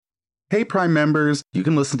Hey Prime members, you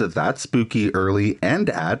can listen to That Spooky early and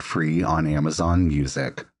ad-free on Amazon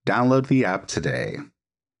Music. Download the app today.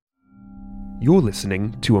 You're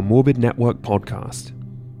listening to a Morbid Network podcast.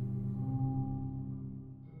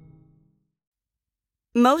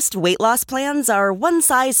 Most weight loss plans are one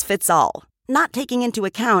size fits all, not taking into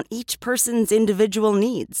account each person's individual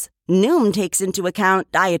needs. Noom takes into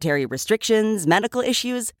account dietary restrictions, medical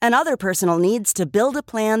issues, and other personal needs to build a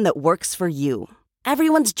plan that works for you.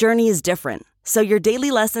 Everyone's journey is different, so your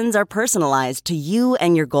daily lessons are personalized to you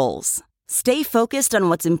and your goals. Stay focused on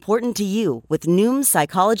what's important to you with Noom's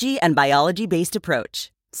psychology and biology-based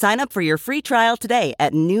approach. Sign up for your free trial today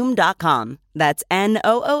at Noom.com. That's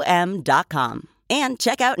Noom.com. And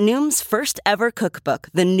check out Noom's first ever cookbook,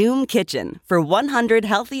 The Noom Kitchen, for 100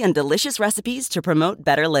 healthy and delicious recipes to promote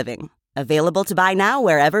better living. Available to buy now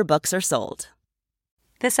wherever books are sold.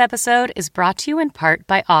 This episode is brought to you in part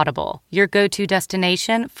by Audible, your go-to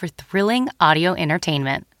destination for thrilling audio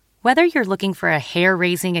entertainment. Whether you're looking for a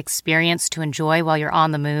hair-raising experience to enjoy while you're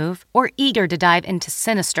on the move or eager to dive into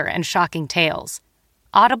sinister and shocking tales,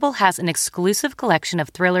 Audible has an exclusive collection of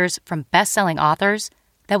thrillers from best-selling authors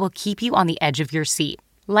that will keep you on the edge of your seat,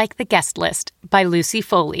 like The Guest List by Lucy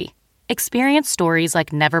Foley. Experience stories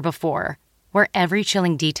like never before, where every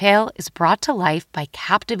chilling detail is brought to life by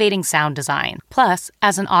captivating sound design. Plus,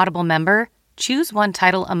 as an Audible member, choose one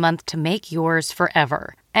title a month to make yours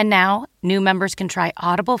forever. And now, new members can try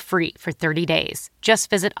Audible free for 30 days. Just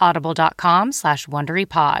visit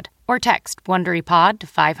audible.com/WonderyPod or text WonderyPod to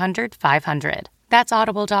 500-500. That's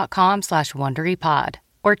audible.com/WonderyPod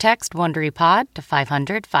or text WonderyPod to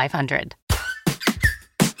 500-500.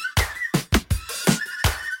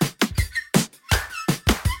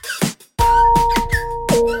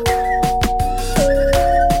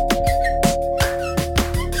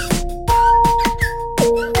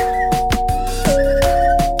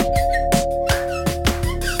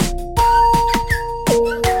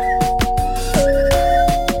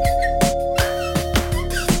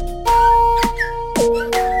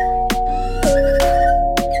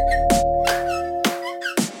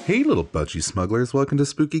 Hey little budgie smugglers, welcome to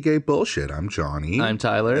Spooky Gay Bullshit. I'm Johnny. I'm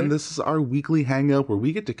Tyler. And this is our weekly hangout where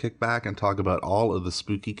we get to kick back and talk about all of the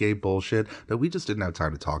spooky gay bullshit that we just didn't have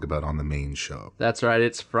time to talk about on the main show. That's right,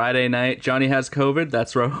 it's Friday night. Johnny has COVID.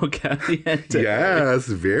 That's Rojo Caliente. Yes,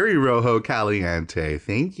 very Rojo Caliente.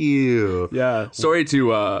 Thank you. Yeah. Sorry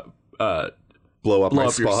to Blow up blow my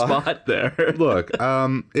up your spot there. Look,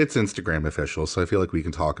 it's Instagram official, so I feel like we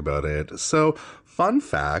can talk about it. So, fun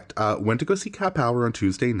fact, went to go see Cat Power on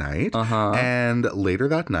Tuesday night, and later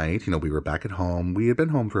that night, we were back at home. We had been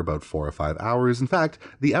home for about 4 or 5 hours. In fact,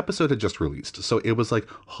 the episode had just released, so it was like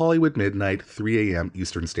Hollywood midnight, 3 a.m.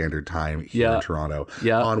 Eastern Standard Time here in Toronto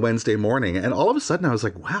on Wednesday morning, and all of a sudden I was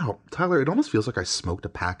like, wow, Tyler, it almost feels like I smoked a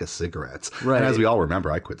pack of cigarettes. Right. And as we all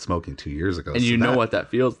remember, I quit smoking 2 years ago. And so you know what that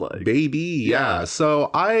feels like. Baby, yeah. So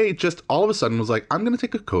I just all of a sudden was like, I'm going to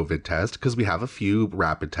take a COVID test because we have a few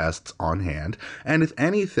rapid tests on hand. And if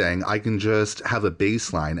anything, I can just have a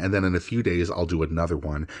baseline. And then in a few days, I'll do another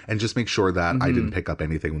one and just make sure that I didn't pick up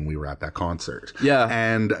anything when we were at that concert. Yeah.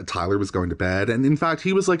 And Tyler was going to bed. And in fact,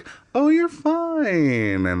 he was like, oh, you're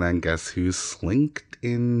fine. And then guess who slinked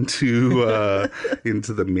into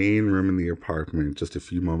the main room in the apartment just a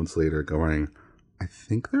few moments later going, I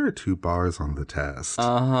think there are 2 bars on the test.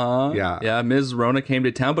 Yeah. Yeah, Ms. Rona came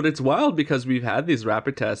to town, but it's wild because we've had these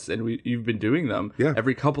rapid tests and you've been doing them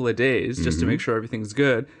every couple of days just to make sure everything's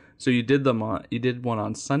good. So you did one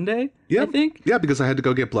on Sunday, I think? Yeah, because I had to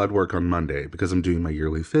go get blood work on Monday because I'm doing my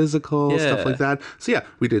yearly physical, stuff like that. So yeah,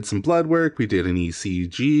 we did some blood work. We did an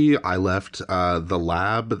ECG. I left the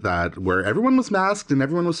lab where everyone was masked and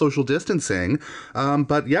everyone was social distancing.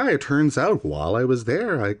 But yeah, it turns out while I was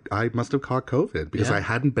there, I must have caught COVID because I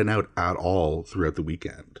hadn't been out at all throughout the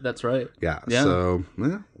weekend. That's right. Yeah. So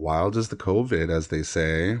wild is the COVID, as they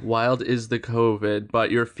say. Wild is the COVID,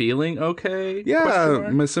 but you're feeling okay? Yeah,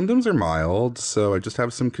 my symptoms are mild, so I just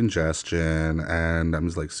have some congestion and I'm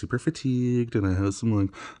just like super fatigued and I have some like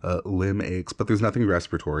limb aches, but there's nothing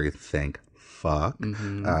respiratory, thank fuck.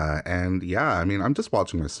 And yeah, I mean, I'm just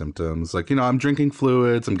watching my symptoms. Like, I'm drinking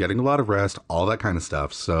fluids, I'm getting a lot of rest, all that kind of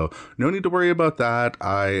stuff. So no need to worry about that.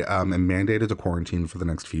 I am mandated to quarantine for the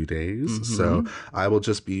next few days. So I will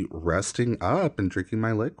just be resting up and drinking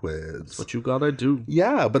my liquids. That's what you gotta do.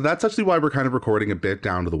 Yeah, but that's actually why we're kind of recording a bit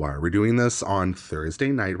down to the wire. We're doing this on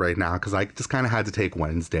Thursday night right now because I just kind of had to take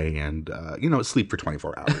Wednesday and, sleep for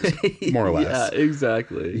 24 hours, more or less. Yeah,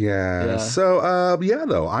 exactly. Yeah. So,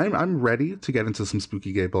 though, I'm ready to get into some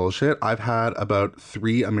spooky gay bullshit. I've had about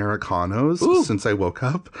 3 Americanos since I woke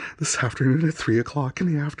up this afternoon at 3 o'clock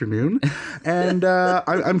in the afternoon. And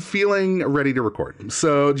I'm feeling ready to record.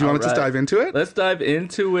 So do you want to just dive into it? Let's dive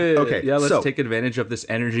into it. Okay. Yeah, let's take advantage of this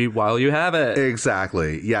energy while you have it.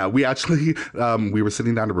 Exactly. Yeah, we actually, we were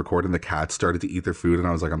sitting down to record and the cats started to eat their food. And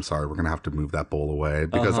I was like, I'm sorry, we're going to have to move that bowl away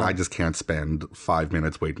because I just can't spend 5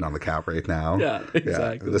 minutes waiting on the cat right now. Yeah,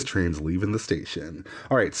 exactly. Yeah, this train's leaving the station.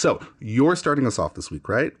 All right, so you're starting us off this week,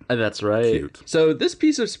 right? That's right. Cute. So this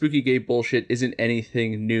piece of spooky gay bullshit isn't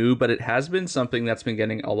anything new, but it has been something that's been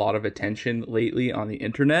getting a lot of attention lately on the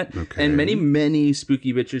internet. Okay. And many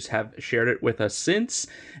spooky bitches have shared it with us since.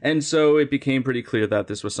 And so it became pretty clear that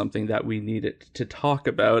this was something that we needed to talk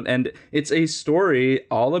about. And it's a story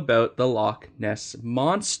all about the Loch Ness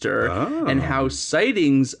Monster and how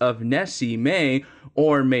sightings of Nessie may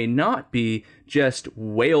or may not be just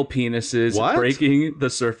whale penises breaking the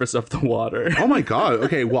surface of the water. Oh my God.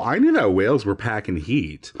 Okay, well, I knew that whales were packing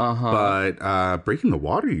heat, but breaking the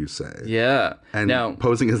water, you say? Yeah. And now,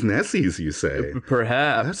 posing as Nessies, you say?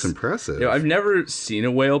 Perhaps. That's impressive. You know, I've never seen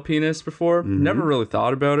a whale penis before. Never really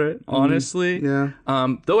thought about it, honestly. Yeah.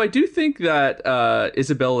 Though I do think that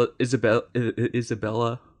Isabella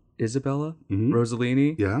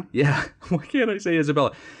Rossellini. Yeah. Yeah. Why can't I say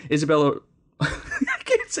Isabella? I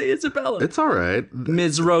can't say Isabella. It's all right.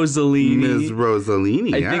 Ms. Rossellini. Ms.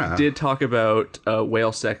 Rossellini, I think did talk about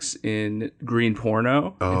whale sex in Green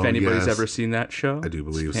Porno. If anybody's ever seen that show. I do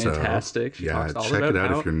believe it's fantastic. so. She talks all check it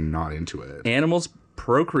out if you're not into it. Animals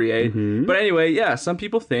procreate. But anyway, yeah, some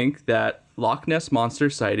people think that Loch Ness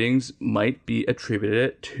Monster sightings might be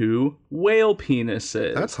attributed to whale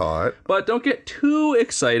penises. That's hot. But don't get too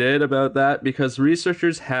excited about that because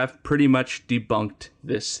researchers have pretty much debunked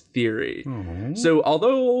this theory. So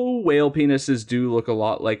although whale penises do look a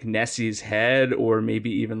lot like Nessie's head or maybe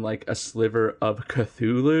even like a sliver of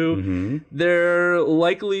Cthulhu, they're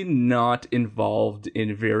likely not involved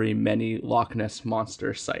in very many Loch Ness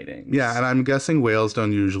Monster sightings. Yeah, and I'm guessing whales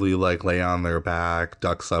don't usually like lay on their back,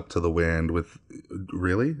 ducks up to the wind with...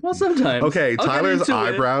 Really? Well, sometimes. Okay, Tyler's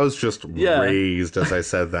eyebrows just raised as I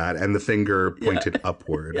said that, and the finger pointed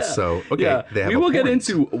upward. Yeah. So, okay, they have we a will point. get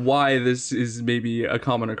into why this is maybe a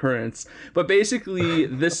common occurrence. But basically,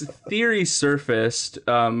 this theory surfaced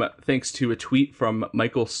thanks to a tweet from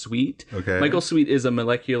Michael Sweet. Okay. Michael Sweet is a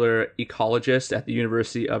molecular ecologist at the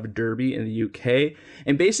University of Derby in the UK.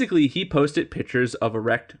 And basically, he posted pictures of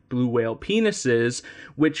erect blue whale penises,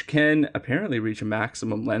 which can apparently reach a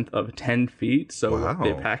maximum length of 10 feet. So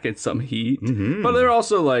they pack in some heat. But they're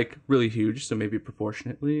also like really huge. So maybe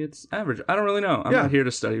proportionately it's average. I don't really know. I'm not here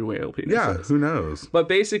to study whale penises. Yeah, who knows? But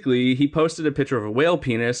basically, he posted a picture of a whale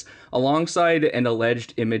penis alongside an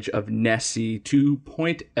alleged image of Nessie to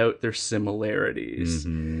point out their similarities.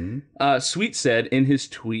 Sweet said in his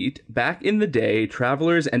tweet, back in the day,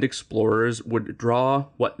 travelers and explorers would draw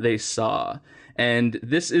what they saw. And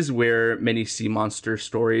this is where many sea monster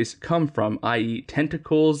stories come from, i.e.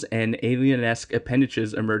 tentacles and alien-esque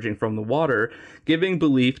appendages emerging from the water, giving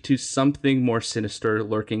belief to something more sinister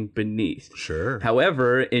lurking beneath. Sure.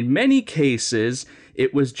 However, in many cases,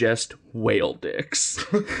 it was just whale dicks.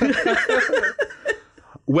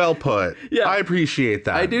 Well put. Yeah. I appreciate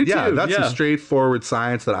that. I do too. Yeah, that's some straightforward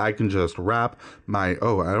science that I can just wrap my...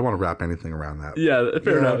 Oh, I don't want to wrap anything around that. Yeah,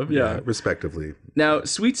 fair enough. Yeah. Respectively. Now,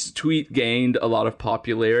 Sweet's tweet gained a lot of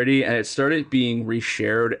popularity and it started being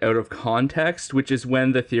reshared out of context, which is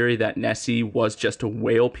when the theory that Nessie was just a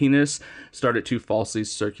whale penis started to falsely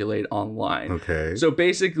circulate online. Okay. So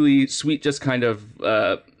basically, Sweet just kind of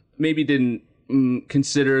maybe didn't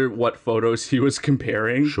consider what photos he was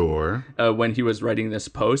comparing when he was writing this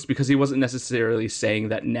post, because he wasn't necessarily saying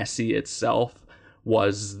that Nessie itself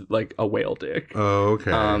was like a whale dick. Oh,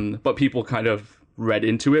 okay. But people kind of read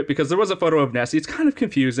into it because there was a photo of Nessie. It's kind of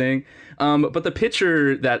confusing. But the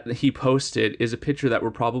picture that he posted is a picture that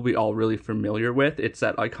we're probably all really familiar with. It's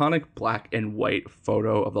that iconic black and white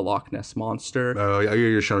photo of the Loch Ness Monster. Oh,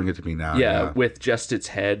 you're showing it to me now. Yeah, with just its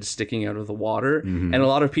head sticking out of the water. And a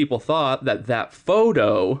lot of people thought that that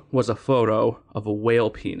photo was a photo of a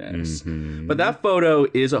whale penis. But that photo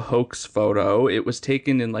is a hoax photo. It was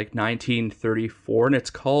taken in like 1934, and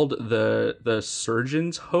it's called the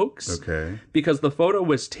Surgeon's hoax. Okay. Because the photo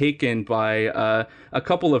was taken by a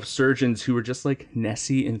couple of surgeons who were just like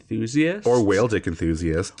Nessie enthusiasts. Or whale dick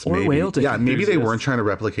enthusiasts. Or maybe. Whale dick enthusiasts. Maybe they weren't trying to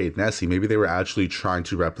replicate Nessie. Maybe they were actually trying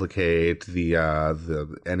to replicate the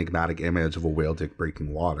enigmatic image of a whale dick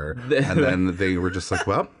breaking water. And then they were just like,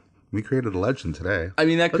 well... We created a legend today. I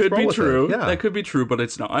mean, that could be true. Yeah. That could be true, but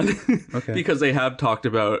it's not. Okay. Because they have talked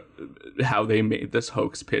about how they made this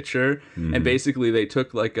hoax picture. And basically they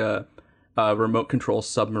took like a remote control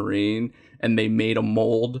submarine, and they made a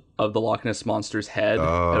mold of the Loch Ness Monster's head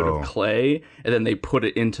out of clay, and then they put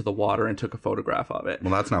it into the water and took a photograph of it.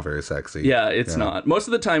 Well, that's not very sexy. Yeah, it's not. Most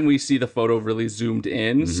of the time we see the photo really zoomed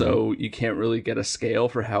in, so you can't really get a scale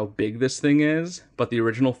for how big this thing is, but the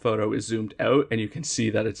original photo is zoomed out, and you can see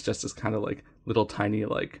that it's just this kind of like little tiny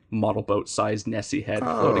like model boat sized Nessie head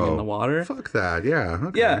floating in the water. Fuck that. Yeah.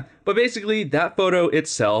 Okay. Yeah, but basically that photo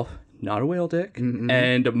itself, not a whale dick,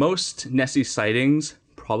 and most Nessie sightings,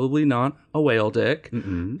 probably not a whale dick,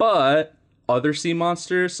 but other sea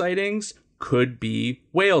monster sightings could be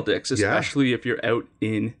whale dicks, especially if you're out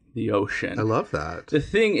in the ocean. I love that. The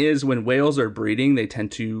thing is, when whales are breeding, they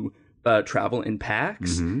tend to travel in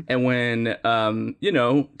packs, and when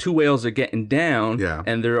two whales are getting down,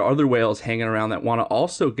 and there are other whales hanging around that want to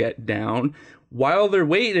also get down, while they're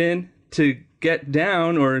waiting to get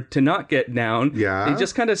down or to not get down, they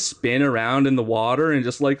just kind of spin around in the water and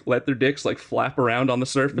just like let their dicks like flap around on the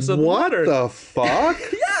surface of the water. What the fuck?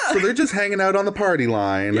 So they're just hanging out on the party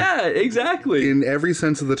line. Yeah, exactly. In every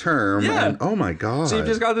sense of the term. Yeah. And, oh my god. So you've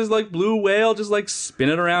just got this like blue whale just like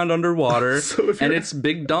spinning around underwater, and its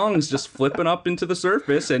big dongs just flipping up into the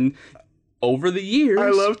surface. And over the years, I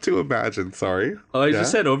love to imagine. Sorry. I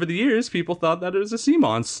just said over the years, people thought that it was a sea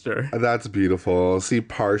monster. That's beautiful. See,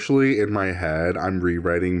 partially in my head, I'm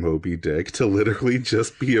rewriting Moby Dick to literally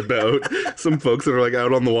just be about some folks that are like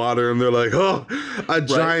out on the water and they're like, oh, a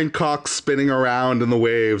giant cock spinning around in the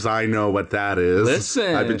waves. I know what that is.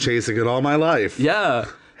 Listen. I've been chasing it all my life. Yeah.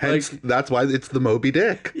 Hence, that's why it's the Moby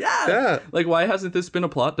Dick. Yeah. Like, why hasn't this been a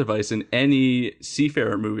plot device in any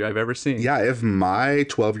seafarer movie I've ever seen? Yeah, if my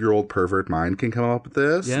 12-year-old pervert mind can come up with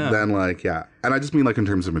this, then, like, yeah. And I just mean, like, in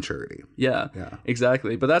terms of maturity. Yeah,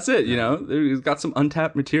 exactly. But that's it, you know? It's got some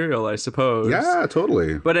untapped material, I suppose. Yeah,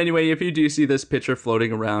 totally. But anyway, if you do see this picture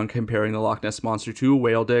floating around comparing the Loch Ness Monster to a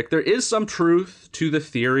whale dick, there is some truth to the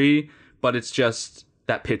theory, but it's just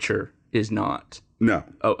that picture is not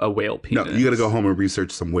a whale penis. No, you gotta go home and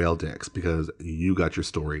research some whale dicks because you got your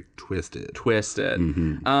story twisted.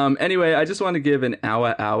 Anyway, I just want to give an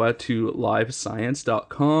awa to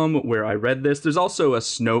livescience.com where I read this. There's also a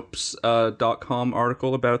Snopes.com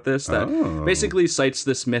article about this that basically cites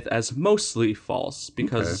this myth as mostly false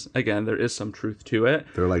because, again, there is some truth to it.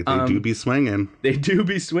 They're like, they do be swinging. They do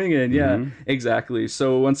be swinging, yeah, exactly.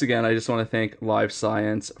 So once again, I just want to thank Live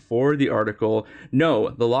Science for the article.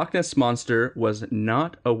 No, the Loch Ness Monster was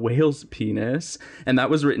not a whale's penis, and that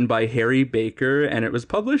was written by Harry Baker, and it was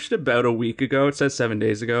published about a week ago. It says 7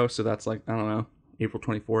 days ago, so that's like, I don't know, April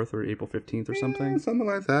 24th or April 15th or something. Something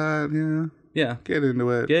like that, yeah. Get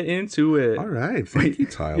into it. All right. Thank you,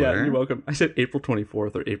 Tyler. Yeah, you're welcome. I said April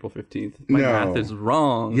 24th or April 15th. My math is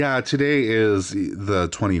wrong. Yeah, today is the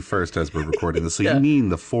 21st as we're recording this, so you mean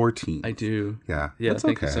the 14th. I do. Yeah. Yeah, that's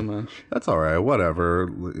thank you so much. That's all right.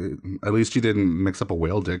 Whatever. At least you didn't mix up a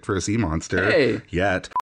whale dick for a sea monster. Hey. Yet.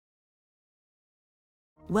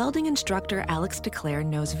 Welding instructor Alex DeClaire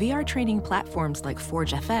knows VR training platforms like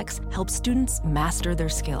Forge FX help students master their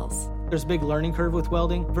skills. There's a big learning curve with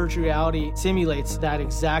welding. Virtual reality simulates that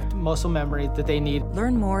exact muscle memory that they need.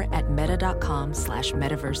 Learn more at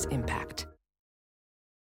meta.com/metaverseimpact.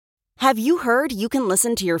 Have you heard you can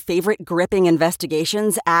listen to your favorite gripping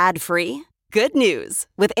investigations ad-free? Good news!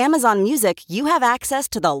 With Amazon Music, you have access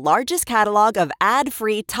to the largest catalog of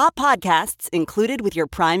ad-free top podcasts included with your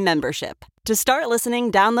Prime membership. To start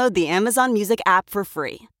listening, download the Amazon Music app for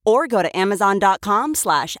free. Or go to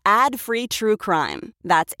amazon.com/ad-free-true-crime.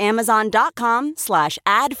 That's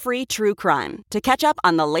amazon.com/ad-free-true-crime to catch up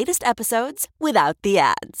on the latest episodes without the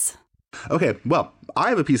ads. Okay, well, I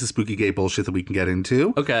have a piece of spooky gay bullshit that we can get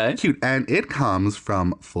into. Okay. Cute. And it comes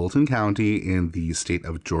from Fulton County in the state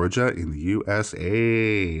of Georgia in the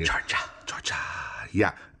USA. Georgia.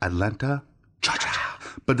 Yeah, Atlanta, Georgia.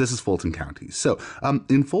 But this is Fulton County. So,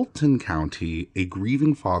 in Fulton County, a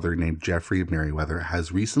grieving father named Jeffrey Merriweather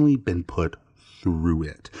has recently been put through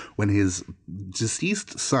it when his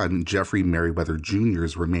deceased son, Jeffrey Merriweather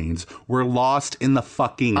Jr.'s remains were lost in the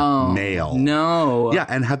fucking mail. No. Yeah,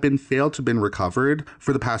 and have been failed to been recovered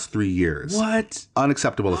for the past 3 years. What?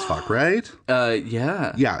 Unacceptable as fuck, right?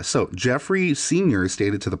 Yeah. Yeah, so Jeffrey Sr.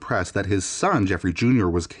 stated to the press that his son, Jeffrey Jr.,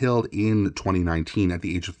 was killed in 2019 at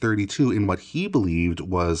the age of 32 in what he believed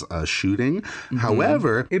was a shooting.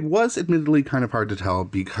 However, it was admittedly kind of hard to tell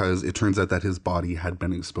because it turns out that his body had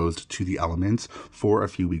been exposed to the elements for a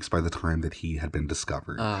few weeks by the time that he had been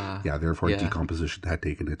discovered. Therefore, decomposition had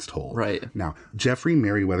taken its toll. Right. Now, Jeffrey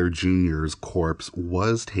Merriweather Jr.'s corpse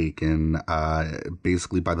was taken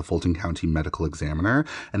basically by the Fulton County Medical Examiner,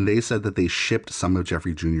 and they said that they shipped some of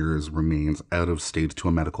Jeffrey Jr.'s remains out of state to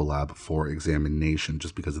a medical lab for examination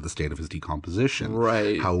just because of the state of his decomposition.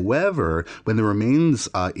 Right. However, when the remains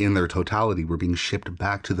in their totality were being shipped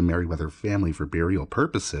back to the Merriweather family for burial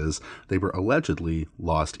purposes, they were allegedly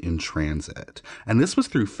lost in transit. And this was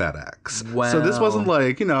through FedEx. Wow. So this wasn't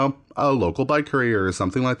like, a local bike courier or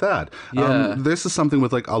something like that. Yeah. This is something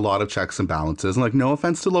with like a lot of checks and balances. And like, no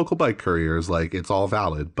offense to local bike couriers, like it's all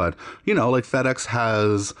valid. But, like FedEx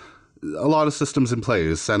has a lot of systems in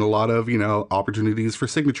place and a lot of, opportunities for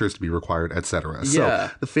signatures to be required, etc. Yeah.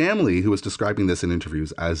 So the family who was describing this in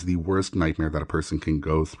interviews as the worst nightmare that a person can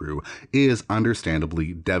go through is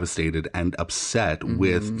understandably devastated and upset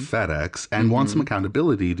with FedEx and wants some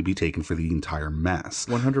accountability to be taken for the entire mess.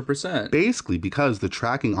 100%. Basically because the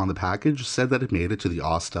tracking on the package said that it made it to the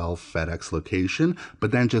Austell FedEx location,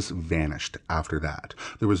 but then just vanished after that.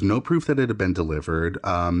 There was no proof that it had been delivered.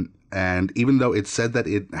 And even though it said that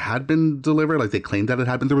it had been delivered, like they claimed that it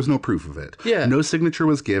had been, there was no proof of it. Yeah. No signature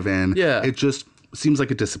was given. Yeah. It just seems like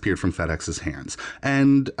it disappeared from FedEx's hands.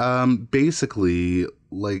 And basically,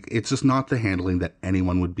 like, it's just not the handling that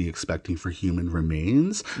anyone would be expecting for human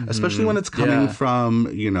remains, especially when it's coming from,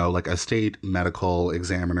 like a state medical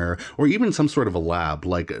examiner or even some sort of a lab.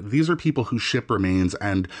 Like, these are people who ship remains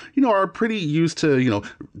and, are pretty used to,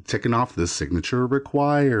 ticking off this signature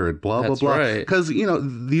required, blah, That's blah, blah. right. Because,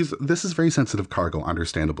 this is very sensitive cargo,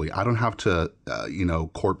 understandably. I don't have to,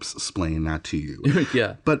 corpse explain that to you.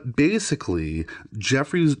 Yeah. But basically,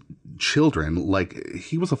 Jeffrey's children, like,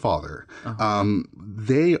 he was a father.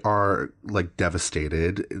 They are like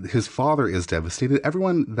devastated. His father is devastated.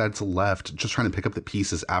 Everyone that's left just trying to pick up the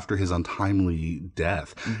pieces after his untimely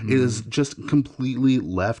death is just completely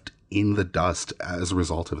left in the dust as a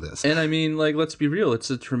result of this. And I mean, like, let's be real. It's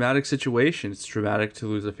a traumatic situation. It's traumatic to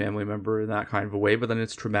lose a family member in that kind of a way, but then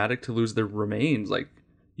it's traumatic to lose their remains. Like,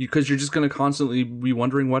 because you're just going to constantly be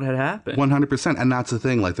wondering what had happened. 100%. And that's the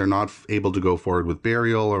thing. Like, they're not able to go forward with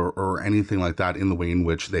burial or anything like that in the way in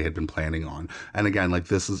which they had been planning on. And again, like,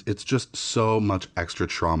 it's just so much extra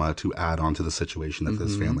trauma to add on to the situation that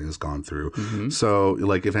this family has gone through. So,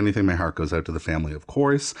 like, if anything, my heart goes out to the family, of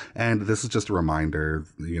course. And this is just a reminder,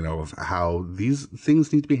 of how these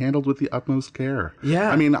things need to be handled with the utmost care. Yeah.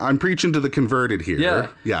 I mean, I'm preaching to the converted here. Yeah.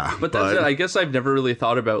 Yeah. But that's it. I guess I've never really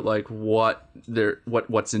thought about, like,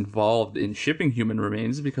 what's involved in shipping human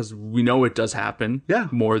remains, because we know it does happen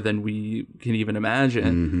more than we can even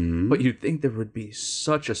imagine. But you'd think there would be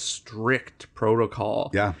such a strict protocol.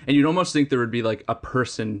 Yeah. And you'd almost think there would be like a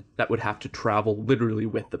person that would have to travel literally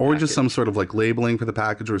with the package. Or just some sort of like labeling for the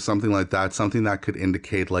package or something like that. Something that could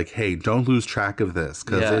indicate like, hey, don't lose track of this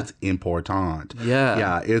because it's important. Yeah.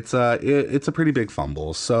 Yeah. It's a pretty big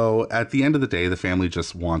fumble. So at the end of the day, the family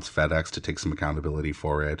just wants FedEx to take some accountability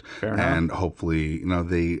for it. Fair enough. And hopefully,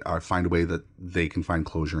 they find a way that they can find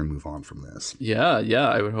closure and move on from this. Yeah,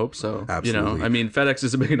 I would hope so. Absolutely. I mean, FedEx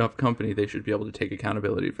is a big enough company; they should be able to take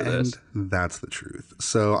accountability for this. And that's the truth.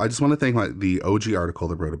 So I just want to thank the OG article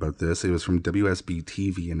that wrote about this. It was from WSB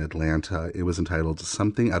TV in Atlanta. It was entitled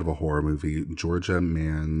 "Something Out of a Horror Movie: Georgia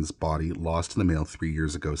Man's Body Lost in the Mail 3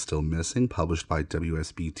 years ago, Still Missing," published by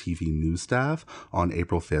WSB TV news staff on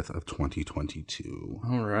April 5th of 2022.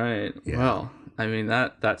 All right. Yeah. Well, I mean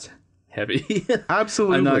that's heavy.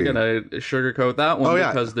 Absolutely. I'm not going to sugarcoat that one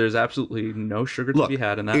yeah. because there's absolutely no sugar to be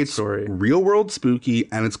had in that story. It's real world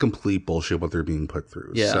spooky and it's complete bullshit what they're being put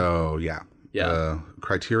through. Yeah. So, yeah.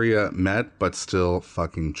 Criteria met, but still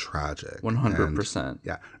fucking tragic. 100%. And,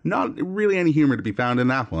 yeah. Not really any humor to be found in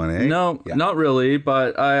that one, eh? No, not really.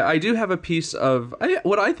 But I do have a piece of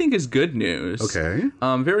what I think is good news. Okay.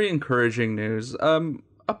 Very encouraging news.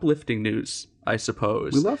 Uplifting news, I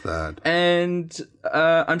suppose. We love that. And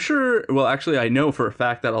I'm sure, well, actually, I know for a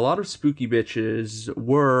fact that a lot of spooky bitches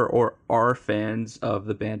were or are fans of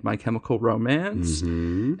the band My Chemical Romance.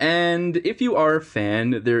 And if you are a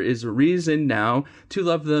fan, there is a reason now to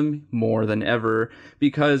love them more than ever,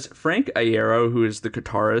 because Frank Iero, who is the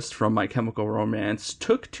guitarist from My Chemical Romance,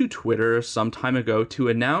 took to Twitter some time ago to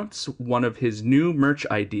announce one of his new merch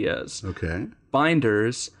ideas. Okay.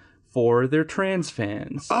 Binders for their trans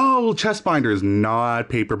fans. Oh, chest binders, not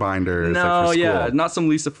paper binders. No, like for yeah, school. not some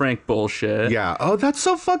Lisa Frank bullshit. Yeah. Oh, that's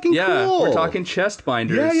so fucking cool. We're talking chest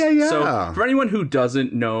binders. Yeah. So for anyone who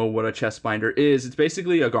doesn't know what a chest binder is, it's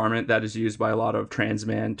basically a garment that is used by a lot of trans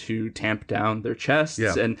men to tamp down their chests.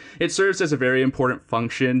 Yeah. And it serves as a very important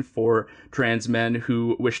function for trans men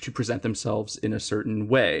who wish to present themselves in a certain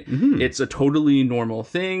way. It's a totally normal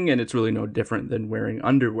thing, and it's really no different than wearing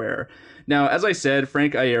underwear. Now, as I said,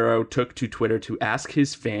 Frank Iero took to Twitter to ask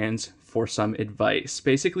his fans for some advice.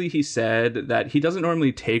 Basically, he said that he doesn't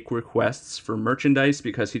normally take requests for merchandise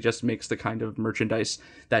because he just makes the kind of merchandise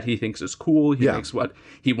that he thinks is cool. He makes what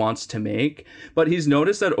he wants to make. But he's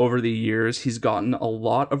noticed that over the years, he's gotten a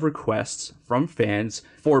lot of requests from fans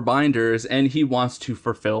for binders, and he wants to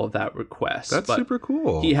fulfill that request. That's super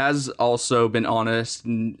cool. He has also been honest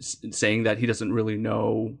in saying that he doesn't really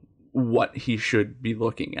know what he should be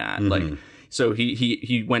looking at. So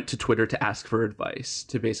he went to Twitter to ask for advice,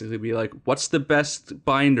 to basically be like, what's the best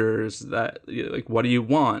binders that, like, what do you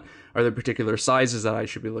want? Are there particular sizes that I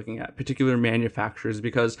should be looking at? Particular manufacturers?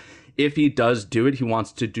 Because if he does do it, he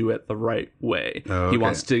wants to do it the right way. He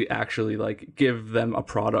wants to actually, like, give them a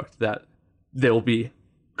product that they'll be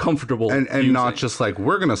comfortable and using. Not just like,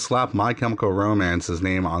 we're gonna slap My Chemical Romance's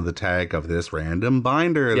name on the tag of this random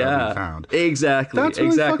binder that we found. Exactly. That's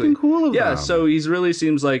really fucking cool of them. So he's really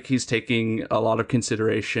seems like he's taking a lot of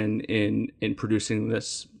consideration in producing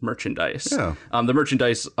this merchandise. The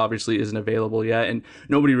merchandise obviously isn't available yet, and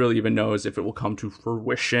nobody really even knows if it will come to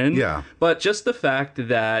fruition. But just the fact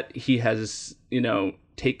that he has,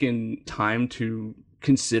 taken time to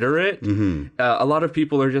consider it, a lot of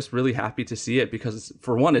people are just really happy to see it because,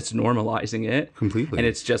 for one, it's normalizing it completely, and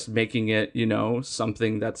it's just making it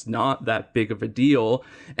something that's not that big of a deal,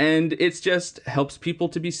 and it's just helps people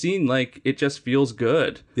to be seen. Like, it just feels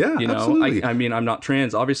good. Absolutely. I mean, I'm not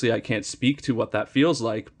trans, obviously I can't speak to what that feels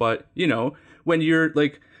like, but when you're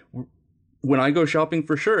like, when I go shopping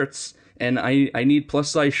for shirts and I need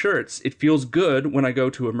plus size shirts, it feels good when I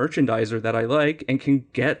go to a merchandiser that I like and can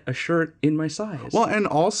get a shirt in my size. Well, and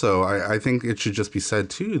also I think it should just be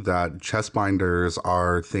said too that chest binders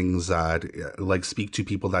are things that like speak to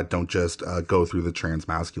people that don't just go through the trans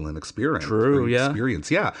masculine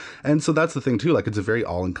experience. Yeah. And so that's the thing too. Like, it's a very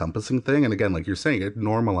all encompassing thing. And again, like you're saying, it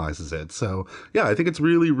normalizes it. So yeah, I think it's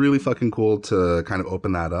really, really fucking cool to kind of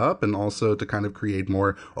open that up, and also to kind of create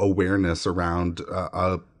more awareness around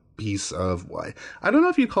a piece of, I don't know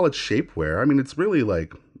if you call it shapewear. I mean, it's really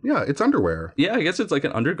like, it's underwear. Yeah, I guess it's like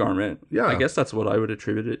an undergarment. Yeah. I guess that's what I would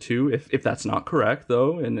attribute it to. If that's not correct,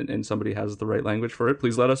 though, and somebody has the right language for it,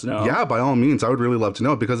 please let us know. Yeah, by all means. I would really love to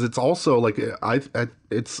know, because it's also like,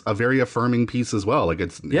 it's a very affirming piece as well. Like,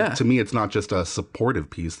 to me, it's not just a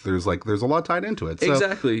supportive piece. There's a lot tied into it. So,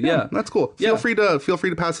 exactly. Yeah. That's cool. Feel free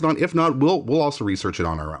to pass it on. If not, we'll also research it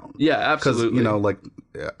on our own. Yeah, absolutely. Because, like,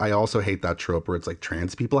 I also hate that trope where it's like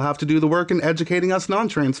trans people have to do the work in educating us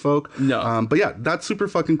non-trans folk. No. But yeah, that's super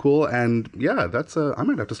fucking cool. And yeah, that's I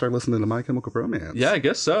might have to start listening to My Chemical Romance. Yeah, I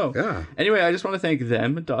guess so. Yeah. Anyway, I just want to thank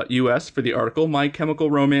them.us for the article. My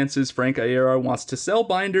Chemical Romance's Frank Iero wants to sell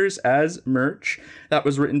binders as merch. That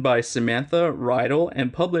was written by Samantha Rydell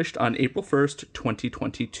and published on April 1st,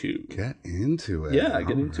 2022. Get into it. Yeah,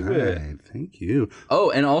 get into it. Thank you. Oh,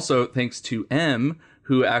 and also thanks to M,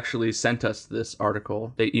 who actually sent us this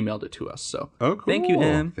article. They emailed it to us. So cool. Thank you,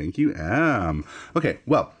 M. Thank you, M. Okay,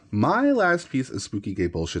 well, my last piece of spooky gay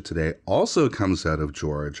bullshit today also comes out of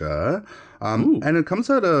Georgia. And it comes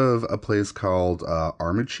out of a place called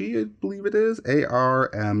Armuchee, I believe it is.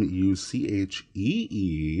 Armuchee.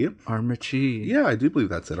 Armuchee. Yeah, I do believe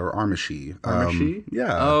that's it. Or Armuchee. Armuchee?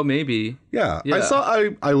 Yeah. Oh, maybe. Yeah.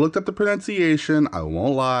 I looked up the pronunciation. I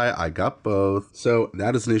won't lie. I got both. So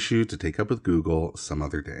that is an issue to take up with Google some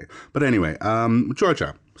other day. But anyway,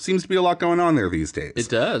 Georgia. Seems to be a lot going on there these days. It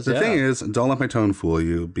does, The thing is, don't let my tone fool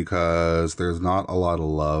you, because there's not a lot of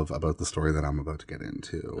love about the story that I'm about to get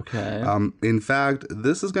into. Okay. In fact,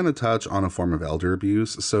 this is going to touch on a form of elder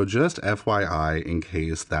abuse, so just FYI, in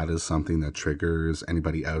case that is something that triggers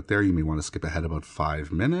anybody out there, you may want to skip ahead about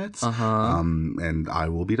 5 minutes, and I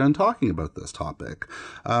will be done talking about this topic.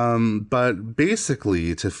 But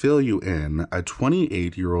basically, to fill you in, a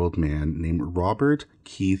 28-year-old man named Robert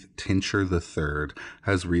Keith Tincher III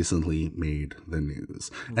has recently made the news.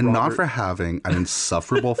 And not for having an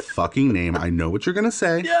insufferable fucking name. I know what you're going to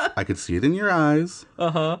say. Yeah. I could see it in your eyes.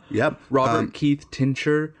 Uh-huh. Yep. Robert Keith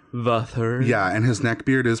Tincher. the third. Yeah, and his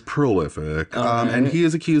neckbeard is prolific. And he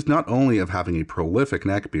is accused not only of having a prolific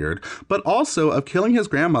neckbeard, but also of killing his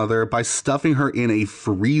grandmother by stuffing her in a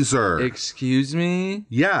freezer. Excuse me?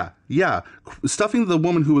 Yeah. Stuffing the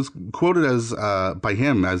woman who was quoted as by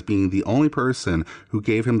him as being the only person who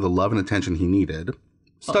gave him the love and attention he needed.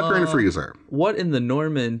 Stuck her in a freezer. What in the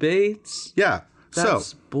Norman Bates? Yeah.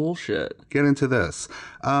 That's bullshit. Get into this.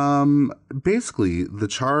 Basically, the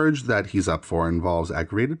charge that he's up for involves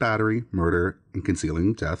aggravated battery, murder, and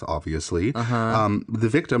concealing death, obviously. The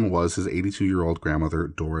victim was his 82-year-old grandmother,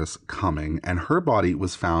 Doris Cumming, and her body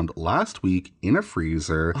was found last week in a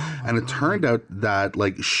freezer, and it turned out that,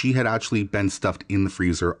 like, she had actually been stuffed in the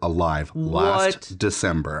freezer alive last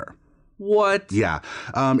December. What? Yeah.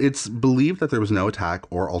 It's believed that there was no attack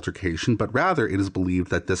or altercation, but rather it is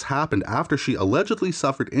believed that this happened after she allegedly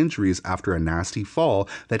suffered injuries after a nasty fall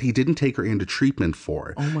that he didn't take her into treatment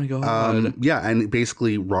for. Oh my God. Yeah, and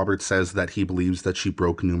basically Robert says that he believes that she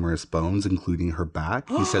broke numerous bones, including her back.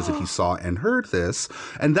 He says that he saw and heard this,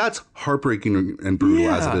 and that's heartbreaking and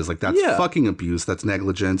brutal as it is. Like, that's fucking abuse, that's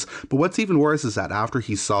negligence. But what's even worse is that after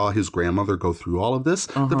he saw his grandmother go through all of this,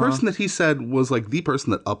 the person that he said was like the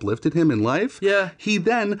person that uplifted him in life, he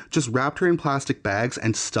then just wrapped her in plastic bags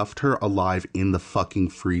and stuffed her alive in the fucking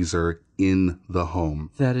freezer in the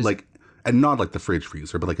home. That is like, and not like the fridge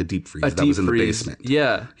freezer, but like a deep freezer that was in the basement.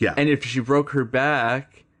 Yeah. And if she broke her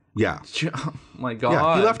back, oh my God.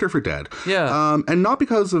 Yeah, he left her for dead. Yeah. And not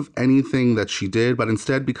because of anything that she did, but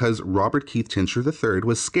instead because Robert Keith Tincher III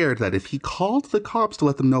was scared that if he called the cops to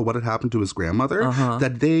let them know what had happened to his grandmother,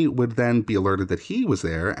 that they would then be alerted that he was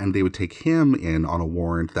there and they would take him in on a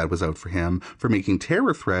warrant that was out for him for making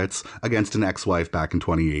terror threats against an ex-wife back in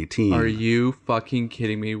 2018. Are you fucking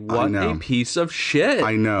kidding me? What a piece of shit.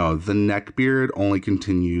 I know. The neckbeard only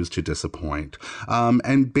continues to disappoint.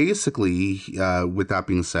 And basically, with that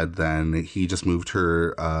being said, then he just moved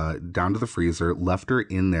her down to the freezer, left her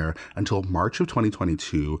in there until March of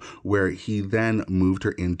 2022, where he then moved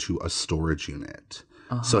her into a storage unit.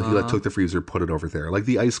 So he took the freezer, put it over there, like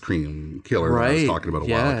the ice cream killer that I was talking about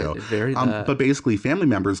a while ago. But basically, family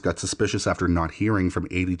members got suspicious after not hearing from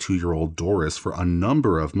 82-year-old Doris for a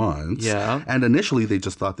number of months. Yeah. And initially, they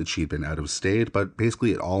just thought that she'd been out of state, but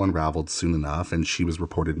basically it all unraveled soon enough, and she was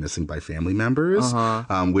reported missing by family members,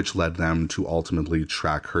 which led them to ultimately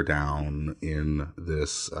track her down in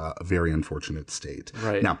this very unfortunate state.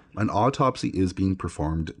 Right. Now, an autopsy is being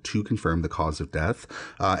performed to confirm the cause of death,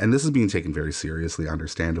 and this is being taken very seriously,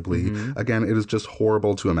 understandably. Again, it is just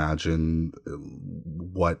horrible to imagine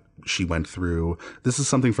what she went through. This is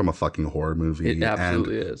something from a fucking horror movie. It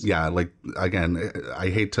absolutely is. Yeah, like, again, I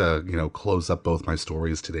hate to, close up both my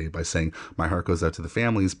stories today by saying my heart goes out to the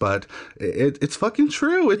families, but it's fucking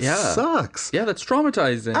true. It sucks. Yeah, that's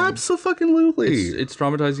traumatizing. Absolutely. It's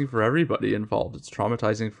traumatizing for everybody involved. It's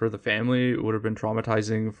traumatizing for the family. It would have been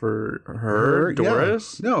traumatizing for her,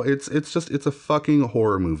 Doris. Yeah. No, it's a fucking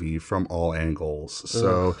horror movie from all angles.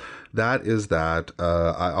 So that is that.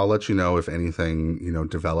 I'll let you know if anything,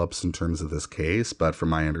 develops in terms of this case. But from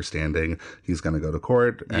my understanding, he's going to go to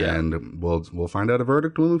court, and we'll find out a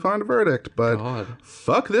verdict when we find a verdict. But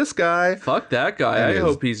fuck this guy. Fuck that guy. I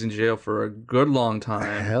hope he's in jail for a good long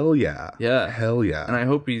time. Hell yeah. Yeah. Hell yeah. And I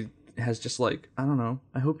hope he has just I don't know.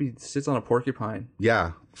 I hope he sits on a porcupine.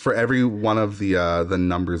 Yeah. For every one of the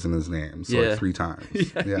numbers in his name. So like 3 times.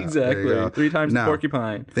 Yeah, exactly. 3 times now,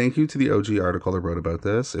 porcupine. Thank you to the OG article that wrote about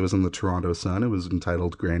this. It was in the Toronto Sun. It was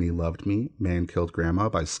entitled Granny Loved Me, Man Killed Grandma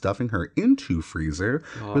by Stuffing Her into Freezer.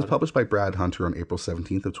 It was published by Brad Hunter on April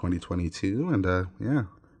 17th of 2022. And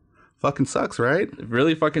fucking sucks, right? It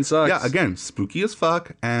really fucking sucks. Yeah, again, spooky as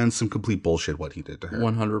fuck and some complete bullshit what he did to her.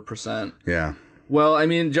 100%. Yeah. Well, I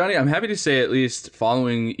mean, Johnny, I'm happy to say at least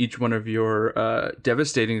following each one of your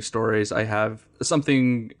devastating stories, I have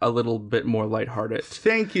something a little bit more lighthearted.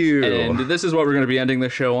 Thank you. And this is what we're going to be ending the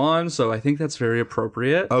show on, so I think that's very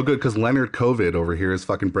appropriate. Oh, good, because Leonard COVID over here is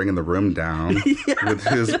fucking bringing the room down with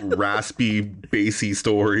his raspy, bassy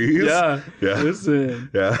stories. Yeah. Listen.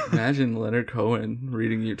 Yeah. Imagine Leonard Cohen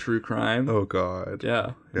reading you true crime. Oh, God.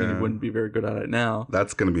 Yeah. I mean, he wouldn't be very good at it now.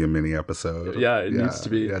 That's going to be a mini episode. Yeah, it needs to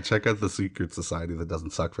be. Yeah, check out the Secret Society that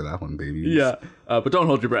doesn't suck for that one, baby. Yeah, but don't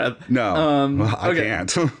hold your breath. No, I can't.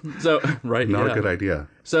 So, right, Not a good idea.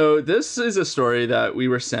 So this is a story that we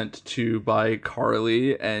were sent to by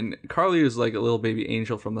Carly, and Carly is like a little baby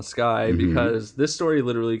angel from the sky because this story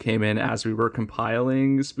literally came in as we were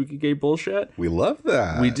compiling Spooky Gay Bullshit. We love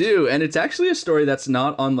that. We do, and it's actually a story that's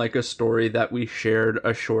not unlike a story that we shared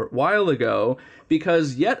a short while ago,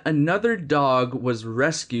 because yet another dog was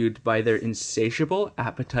rescued by their insatiable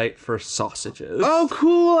appetite for sausages. Oh,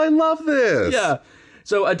 cool. I love this. Yeah.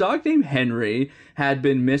 So a dog named Henry had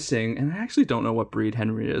been missing, and I actually don't know what breed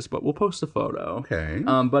Henry is, but we'll post a photo. Okay.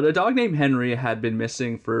 But a dog named Henry had been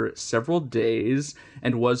missing for several days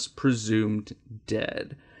and was presumed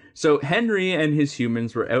dead. So Henry and his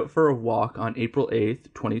humans were out for a walk on April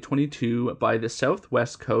 8th, 2022 by the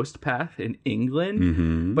Southwest Coast Path in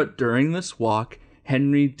England. But during this walk,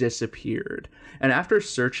 Henry disappeared. And after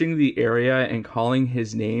searching the area and calling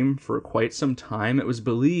his name for quite some time, it was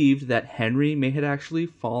believed that Henry may have actually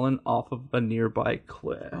fallen off of a nearby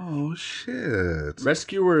cliff. Oh, shit.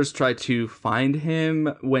 Rescuers tried to find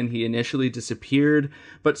him when he initially disappeared,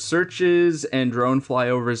 but searches and drone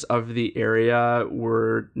flyovers of the area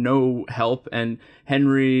were no help, and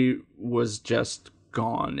Henry was just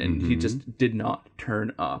gone, and he just did not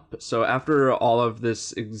turn up. So after all of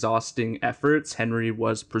this exhausting efforts, Henry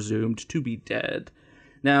was presumed to be dead.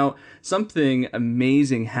 Now, something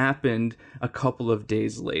amazing happened a couple of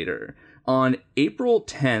days later. On April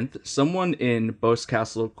 10th, someone in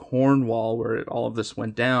Boscastle, Cornwall, where all of this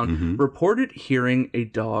went down, reported hearing a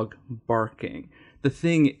dog barking. The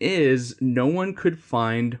thing is, no one could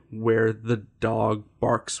find where the dog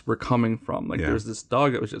barks were coming from. Like, there was this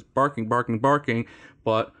dog that was just barking,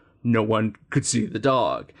 but no one could see the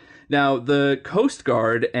dog. Now, the Coast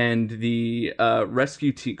Guard and the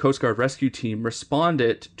Coast Guard rescue team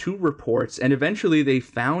responded to reports, and eventually they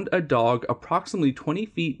found a dog approximately 20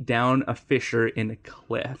 feet down a fissure in a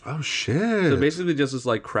cliff. Oh, shit. So basically just this,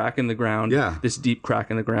 like, crack in the ground, this deep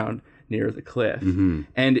crack in the ground near the cliff.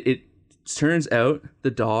 And it turns out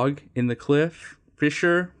the dog in the cliff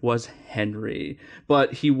fissure was Henry,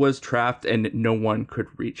 but he was trapped and no one could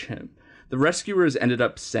reach him. The rescuers ended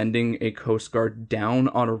up sending a Coast Guard down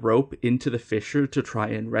on a rope into the fissure to try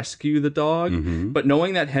and rescue the dog, but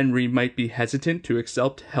knowing that Henry might be hesitant to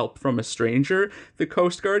accept help from a stranger, the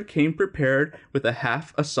Coast Guard came prepared with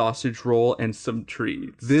half a sausage roll and some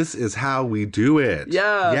treats. This is how we do it.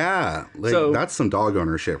 Yeah. Yeah. Like, So- that's some dog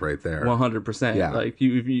ownership right there. 100%. Yeah. Like,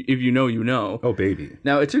 if you know, you know. Oh, baby.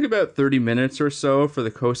 Now, it took about 30 minutes or so for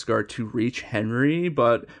the Coast Guard to reach Henry,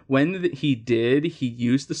 but when he did, he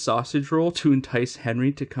used the sausage roll to entice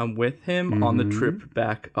Henry to come with him on the trip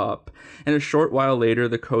back up. And a short while later,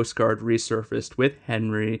 the Coast Guard resurfaced with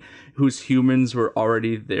Henry, whose humans were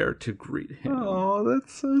already there to greet him. Oh,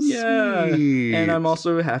 that's so Yeah, sweet. and I'm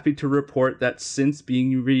also happy to report that since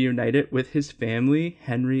being reunited with his family,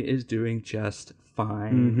 Henry is doing just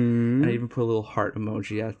fine. And I even put a little heart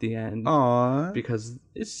emoji at the end. Aw. Because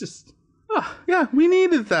it's just... Yeah, we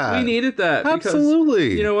needed that. We needed that. Absolutely.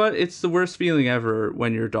 Because, you know what? It's the worst feeling ever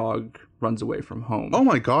when your dog runs away from home. Oh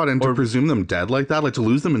my god, and to presume them dead like that, like to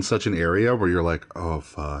lose them in such an area where you're like, oh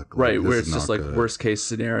fuck. Like, Right, this where is it's just not like good. worst case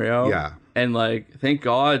scenario. Yeah. And like, thank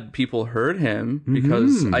God people heard him,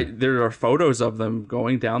 because there are photos of them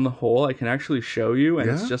going down the hole. I can actually show you, and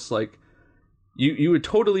it's Yeah? just like, you would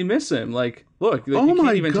totally miss him. Like, look, like, Oh you my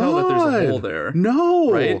can't even tell that there's a hole God. there.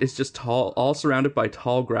 No. Right? It's just tall, all surrounded by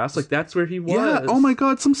tall grass. Like, that's where he was. Yeah. Oh my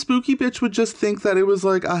god, some spooky bitch would just think that it was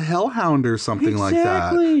like a hellhound or something like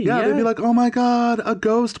that. Exactly, Yeah, they'd yeah. be like, oh my god, a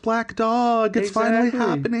ghost black dog. It's finally Exactly.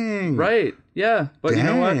 happening. Right. Yeah. But you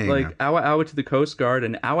know what? Dang. Like, awa to the Coast Guard,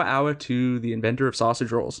 and awa to the inventor of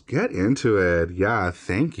sausage rolls. Get into it. Yeah,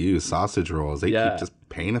 thank you, sausage rolls. They Yeah. keep just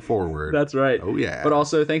paying it forward. That's right. Oh, yeah. But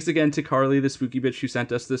also, thanks again to Carly, the spooky bitch who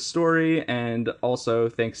sent us this story. And also,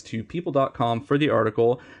 thanks to People.com for the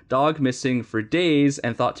article, Dog Missing for Days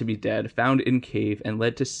and Thought to be Dead, Found in Cave and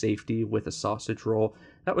Led to Safety with a Sausage Roll.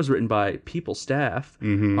 That was written by People staff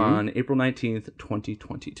on April 19th,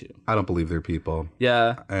 2022. I don't believe they're people.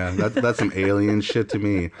 Yeah. Yeah, that's some alien shit to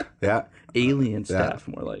me. Yeah. Alien staff,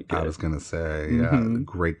 more like I it. was going to say, yeah,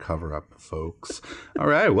 great cover up, folks. All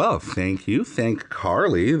right, well, thank you. Thank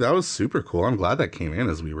Carly. That was super cool. I'm glad that came in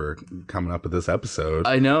as we were coming up with this episode.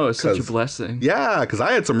 I know, it's such a 'Cause- blessing. Yeah, because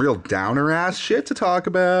I had some real downer ass shit to talk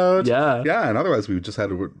about. Yeah. Yeah, and otherwise we just had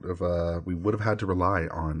to, we would have had to rely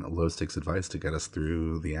on Low Stakes advice to get us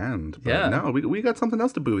through the end. But Yeah. no, we got something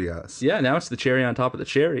else to buoy us. Yeah, now it's the cherry on top of the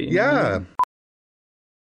cherry. Yeah.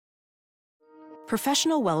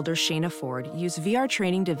 Professional welder Shayna Ford used VR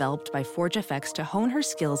training developed by ForgeFX to hone her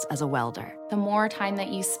skills as a welder. The more time that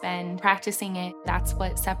you spend practicing it, that's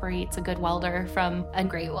what separates a good welder from a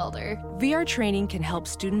great welder. VR training can help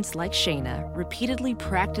students like Shayna repeatedly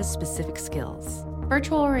practice specific skills.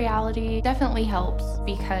 Virtual reality definitely helps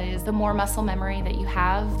because the more muscle memory that you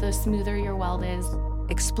have, the smoother your weld is.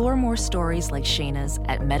 Explore more stories like Shayna's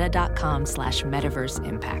at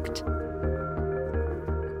meta.com/metaverseimpact.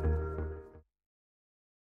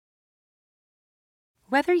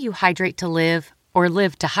 Whether you hydrate to live or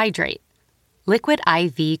live to hydrate, Liquid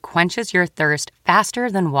IV quenches your thirst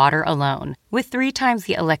faster than water alone, with 3 times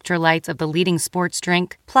the electrolytes of the leading sports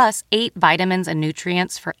drink, plus 8 vitamins and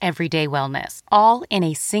nutrients for everyday wellness, all in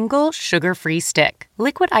a single sugar-free stick.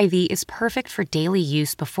 Liquid IV is perfect for daily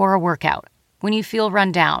use before a workout, when you feel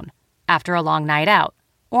run down, after a long night out,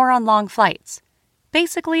 or on long flights.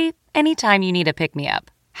 Basically, anytime you need a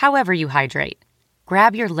pick-me-up, however you hydrate.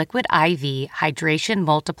 Grab your Liquid IV Hydration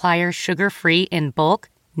Multiplier sugar-free in bulk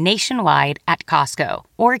nationwide at Costco,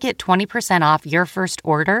 or get 20% off your first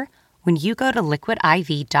order when you go to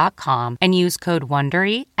liquidiv.com and use code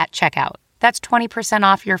WONDERY at checkout. That's 20%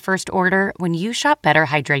 off your first order when you shop Better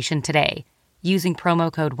Hydration today, using promo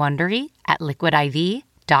code WONDERY at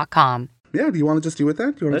liquidiv.com. Yeah, do you want to just do with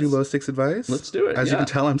that? Do you want to do low stakes advice? Let's do it. As you can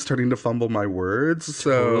tell, I'm starting to fumble my words. So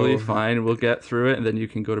totally fine. We'll get through it, and then you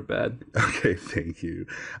can go to bed. Okay, thank you.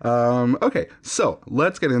 Okay, so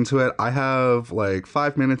let's get into it. I have like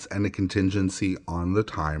 5 minutes and a contingency on the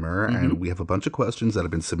timer, and we have a bunch of questions that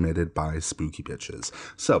have been submitted by spooky bitches.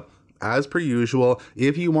 So, as per usual,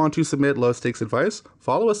 if you want to submit low stakes advice,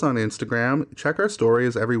 follow us on Instagram. Check our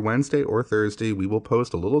stories every Wednesday or Thursday. We will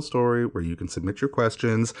post a little story where you can submit your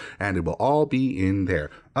questions, and it will all be in there.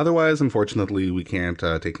 Otherwise, unfortunately, we can't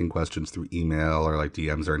take in questions through email or like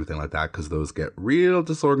DMs or anything like that, because those get real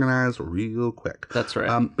disorganized real quick. That's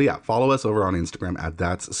right. But yeah, follow us over on Instagram at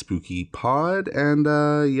That's Spooky Pod, and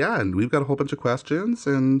and we've got a whole bunch of questions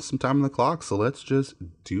and some time on the clock, so let's just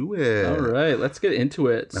do it. All right, let's get into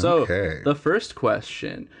it. So, the first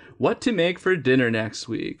question: what to make for dinner next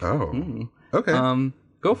week? Oh, okay.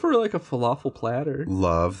 Go for like a falafel platter.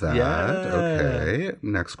 Love that. Yeah. Okay.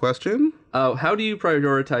 Next question. How do you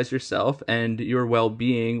prioritize yourself and your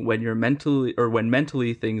well-being when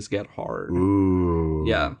mentally things get hard? Ooh.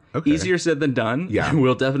 Yeah. Okay. Easier said than done. Yeah.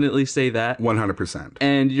 We'll definitely say that. 100%.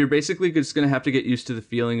 And you're basically just going to have to get used to the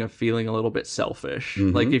feeling of feeling a little bit selfish.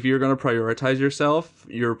 Like if you're going to prioritize yourself,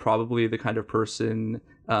 you're probably the kind of person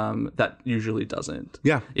that usually doesn't.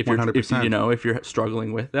 Yeah, if you're 100%. If you're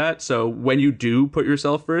struggling with that. So when you do put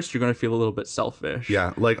yourself first, you're going to feel a little bit selfish.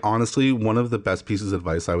 Yeah, like honestly, one of the best pieces of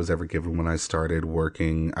advice I was ever given when I started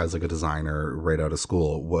working as like a designer right out of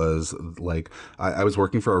school was like I was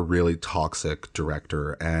working for a really toxic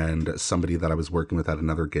director, and somebody that I was working with at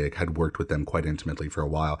another gig had worked with them quite intimately for a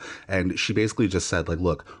while, and she basically just said like,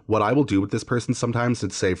 look, what I will do with this person sometimes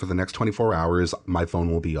is say for the next 24 hours my phone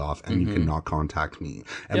will be off and you cannot contact me.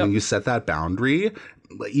 And when you set that boundary,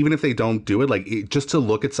 even if they don't do it, like just to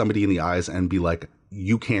look at somebody in the eyes and be like,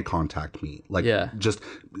 you can't contact me. Like, just,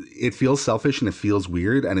 it feels selfish and it feels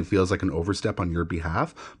weird and it feels like an overstep on your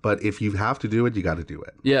behalf. But if you have to do it, you got to do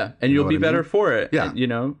it. Yeah. And you'll be better for it. Yeah. And,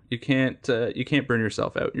 you can't burn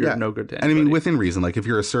yourself out. You're no good to anybody. And I mean, within reason, like if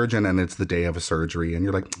you're a surgeon and it's the day of a surgery and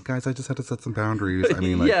you're like, guys, I just had to set some boundaries. I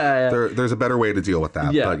mean, like, there's a better way to deal with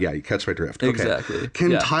that. But yeah, you catch my drift. Okay. Exactly.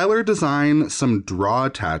 Can Tyler design some draw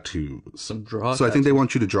tattoos? So I think they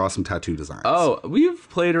want you to draw some tattoo designs. Oh, we've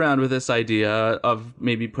played around with this idea of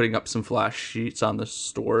maybe putting up some flash sheets on the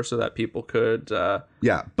store so that people could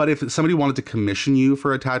yeah, but if somebody wanted to commission you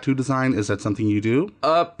for a tattoo design, is that something you do?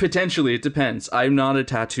 Potentially, it depends. I'm not a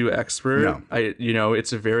tattoo expert. No.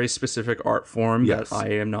 It's a very specific art form that I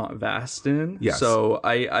am not vast in. Yes. So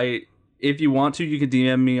I if you want to, you can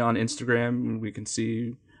DM me on Instagram and we can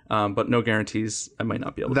see. But no guarantees. I might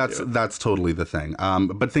not be able to do it. That's totally the thing.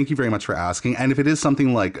 But thank you very much for asking. And if it is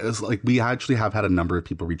something like we actually have had a number of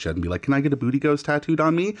people reach out and be like, can I get a booty ghost tattooed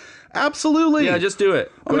on me? Absolutely. Yeah, just do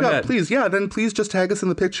it. Go ahead. Please. Yeah, then please just tag us in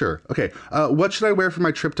the picture. Okay. What should I wear for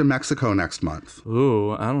my trip to Mexico next month?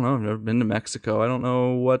 Ooh, I don't know. I've never been to Mexico. I don't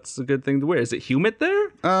know what's a good thing to wear. Is it humid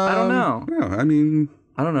there? I don't know. Yeah, I mean,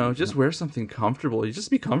 I don't know. Just wear something comfortable. You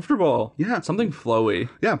just be comfortable. Yeah. Something flowy.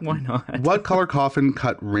 Yeah. Why not? What color coffin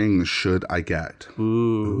cut ring should I get?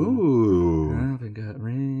 Ooh. Coffin cut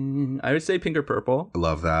ring. I would say pink or purple. I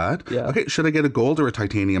love that. Yeah. Okay. Should I get a gold or a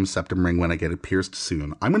titanium septum ring when I get it pierced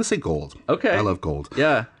soon? I'm going to say gold. Okay. I love gold.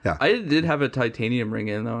 Yeah. Yeah. I did have a titanium ring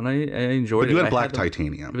in though, and I enjoyed it. But you had black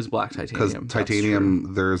titanium. It was black titanium. Because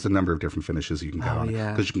titanium, there's a number of different finishes you can get on it.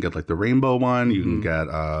 Yeah. Because you can get like the rainbow one, you can get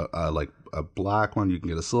like a black one, you can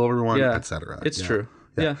get a silver one, etc. It's true.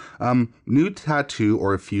 Yeah. New tattoo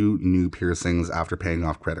or a few new piercings after paying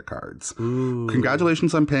off credit cards. Ooh.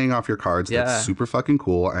 Congratulations on paying off your cards. That's super fucking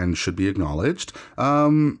cool and should be acknowledged.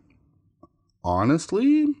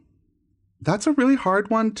 Honestly, that's a really hard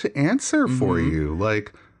one to answer for you.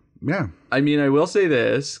 Like, yeah. I mean, I will say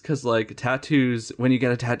this, because like tattoos, when you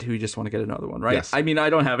get a tattoo, you just want to get another one, right? Yes. I mean,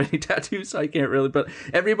 I don't have any tattoos, so I can't really, but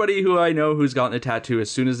everybody who I know who's gotten a tattoo,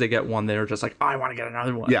 as soon as they get one, they're just like, oh, I want to get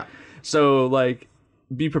another one. Yeah. So like,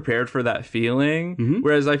 be prepared for that feeling.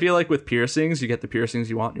 Whereas I feel like with piercings, you get the piercings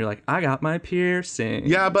you want and you're like, I got my piercing.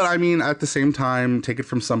 Yeah, but I mean, at the same time, take it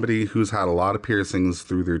from somebody who's had a lot of piercings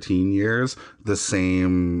through their teen years, the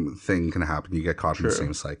same thing can happen. You get caught in the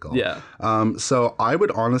same cycle. Yeah. So I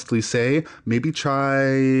would honestly say maybe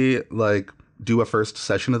try like do a first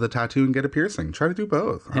session of the tattoo and get a piercing. Try to do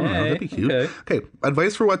both. I don't know. That'd be cute. Okay.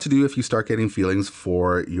 Advice for what to do if you start getting feelings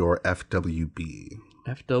for your FWB.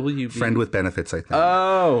 FWB. Friend with benefits, I think.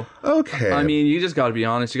 Oh. Okay. I mean, you just got to be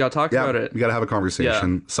honest. You got to talk about it. You got to have a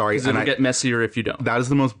conversation. Yeah. Sorry. Because it'll get messier if you don't. That is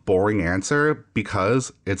the most boring answer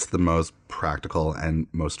because it's the most practical and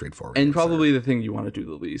most straightforward and answer. Probably the thing you want to do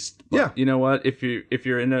the least. But yeah. You know what? If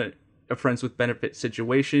you're in a friends with benefit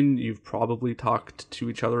situation, you've probably talked to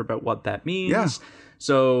each other about what that means. Yeah.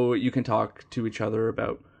 So you can talk to each other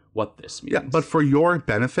about what this means. Yeah, but for your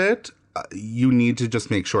benefit, you need to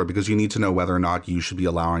just make sure, because you need to know whether or not you should be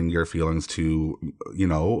allowing your feelings to,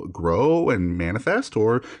 grow and manifest,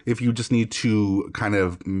 or if you just need to kind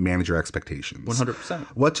of manage your expectations. 100%.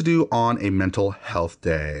 What to do on a mental health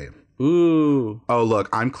day. Ooh. Oh, look,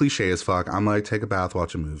 I'm cliche as fuck. I'm like, take a bath,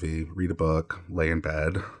 watch a movie, read a book, lay in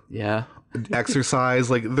bed. Yeah. Exercise.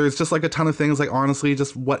 Like, there's just like a ton of things. Like, honestly,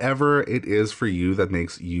 just whatever it is for you that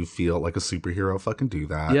makes you feel like a superhero, fucking do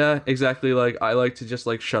that. Yeah, exactly. Like, I like to just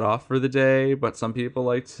like shut off for the day, but some people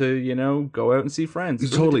like to, go out and see friends.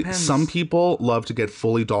 Totally. Some people love to get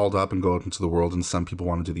fully dolled up and go out into the world, and some people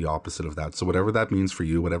want to do the opposite of that. So whatever that means for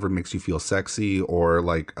you, whatever makes you feel sexy or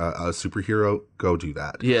like a superhero, go do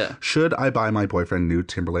that. Yeah. Should I buy my boyfriend new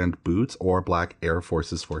Timberland boots or black Air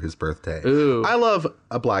Forces for his birthday? Ooh. I love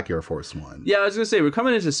a black Air Force one. Yeah, I was gonna say we're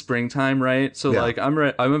coming into springtime, right? So like I'm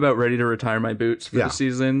about ready to retire my boots for the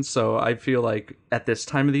season. So I feel like at this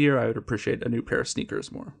time of the year, I would appreciate a new pair of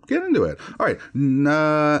sneakers more. Get into it. All right,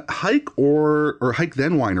 hike or hike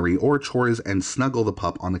then winery or chores and snuggle the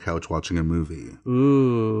pup on the couch watching a movie.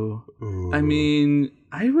 Ooh. I mean,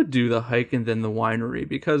 I would do the hike and then the winery,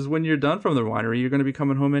 because when you're done from the winery, you're going to be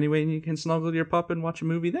coming home anyway, and you can snuggle your pup and watch a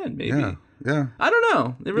movie then, maybe. Yeah. I don't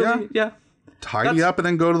know. It really, Tidy up and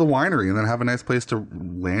then go to the winery and then have a nice place to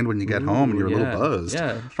land when you get home and you're a little buzzed.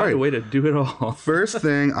 Yeah, find a way to do it all. First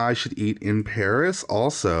thing I should eat in Paris.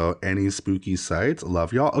 Also, any spooky sites.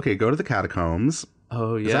 Love y'all. Okay, go to the catacombs.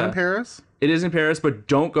 Oh, yeah. Is that in Paris? It is in Paris, but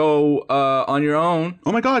don't go on your own.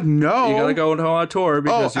 Oh my God, no! You gotta go on a tour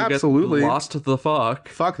because you get lost the fuck.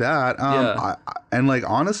 Fuck that. And like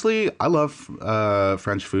honestly, I love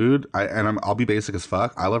French food. I'll be basic as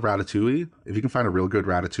fuck. I love ratatouille. If you can find a real good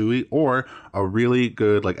ratatouille or a really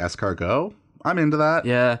good like escargot, I'm into that.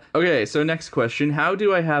 Yeah. Okay. So next question: how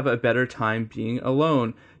do I have a better time being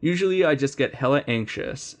alone? Usually I just get hella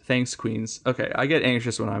anxious. Thanks, Queens. Okay, I get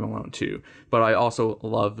anxious when I'm alone too, but I also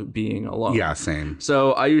love being alone. Yeah, same.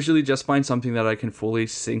 So I usually just find something that I can fully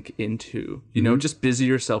sink into. Just busy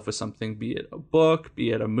yourself with something, be it a book, be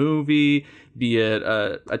it a movie, be it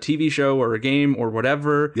a TV show or a game or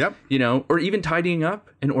whatever. Yep. Or even tidying up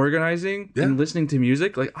and organizing and listening to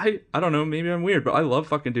music. Like, I don't know, maybe I'm weird, but I love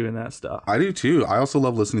fucking doing that stuff. I do too. I also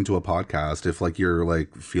love listening to a podcast. If like you're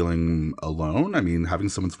like feeling alone, I mean, having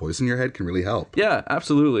someone's voice in your head can really help. Yeah,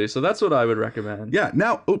 absolutely. So that's what I would recommend. Yeah.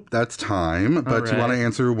 Now, that's time. But do you want to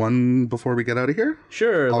answer one before we get out of here?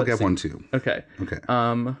 Sure. I'll get one too. Okay.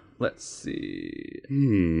 Let's see.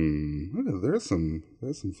 There's some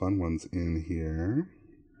fun ones in here.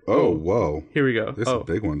 Oh, whoa. Here we go. There's some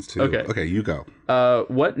big ones too. Okay, you go.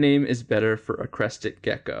 What name is better for a crested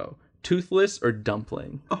gecko? Toothless or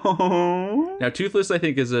Dumpling? Oh. Now, Toothless, I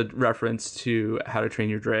think, is a reference to How to Train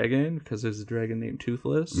Your Dragon, because there's a dragon named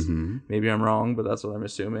Toothless. Mm-hmm. Maybe I'm wrong, but that's what I'm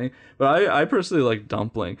assuming. But I personally like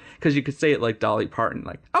Dumpling, because you could say it like Dolly Parton,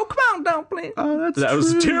 like, oh, come on, Dumpling. Oh, that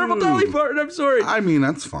was a terrible Dolly Parton. I'm sorry. I mean,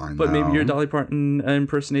 that's fine. But maybe your Dolly Parton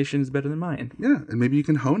impersonation is better than mine. Yeah, and maybe you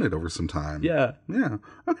can hone it over some time. Yeah. Yeah.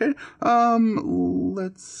 Okay.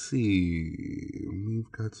 Let's see.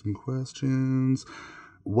 We've got some questions.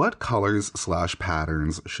 What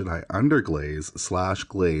colors/patterns should I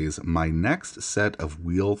underglaze/glaze my next set of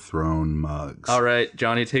wheel thrown mugs? All right,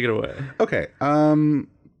 Johnny, take it away. Okay.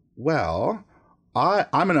 Well,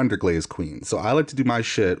 I'm an underglaze queen, so I like to do my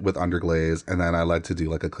shit with underglaze, and then I like to do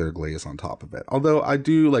like a clear glaze on top of it. Although I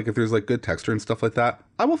do like, if there's like good texture and stuff like that,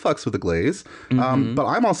 I will fucks with the glaze. But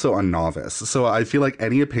I'm also a novice, so I feel like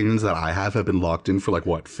any opinions that I have been locked in for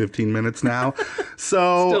like 15 minutes now.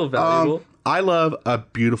 So still valuable. I love a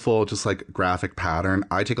beautiful, just like graphic pattern.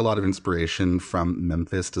 I take a lot of inspiration from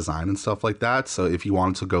Memphis design and stuff like that. So if you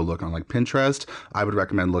wanted to go look on like Pinterest, I would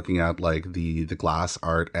recommend looking at like the glass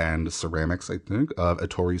art and ceramics, I think, of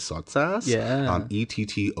Ettore Sottsass. Yeah.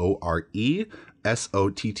 Ettore.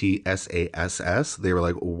 SOTTSASS. They were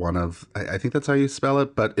like one of, I think that's how you spell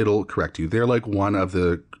it, but it'll correct you. They're like one of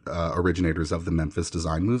the originators of the Memphis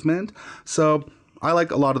design movement. So I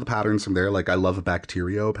like a lot of the patterns from there. Like, I love a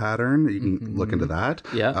Bacterio pattern. You can look into that.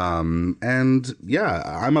 Yeah. And yeah,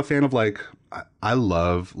 I'm a fan of like, I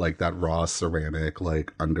love like that raw ceramic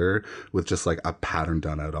like under with just like a pattern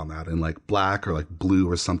done out on that in like black or like blue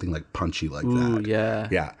or something like punchy like that. Yeah.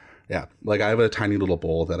 Yeah. Yeah. Like, I have a tiny little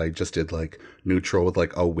bowl that I just did like neutral with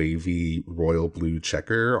like a wavy royal blue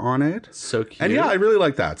checker on it. So cute. And yeah, I really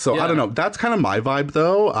like that. So Yeah. I don't know. That's kind of my vibe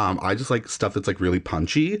though. I just like stuff that's like really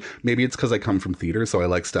punchy. Maybe it's because I come from theater, so I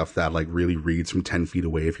like stuff that like really reads from 10 feet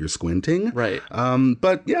away if you're squinting. Right.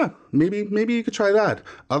 But yeah, maybe you could try that.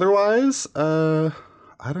 Otherwise, I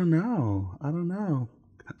don't know.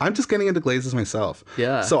 I'm just getting into glazes myself.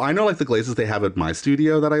 Yeah. So I know like the glazes they have at my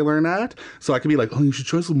studio that I learn at. So I could be like, oh, you should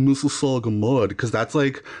try some Mississauga mud, because that's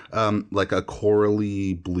like a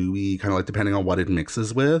corally, bluey, kind of like depending on what it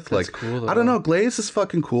mixes with. That's like, cool, though. I don't know. Glaze is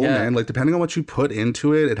fucking cool, Yeah. man. Like, depending on what you put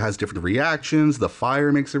into it, it has different reactions. The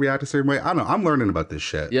fire makes it react a certain way. I don't know. I'm learning about this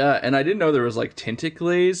shit. Yeah, and I didn't know there was like tinted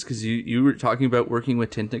glaze, because you were talking about working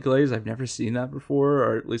with tinted glaze. I've never seen that before,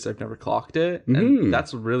 or at least I've never clocked it. And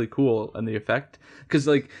that's really cool. And the effect, because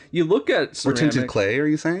like you look at Or ceramic, tinted clay, are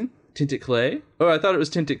you saying? tinted clay. Oh, I thought it was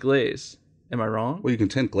tinted glaze. Am I wrong? Well, you can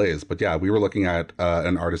tint glaze, but yeah, we were looking at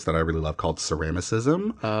an artist that I really love called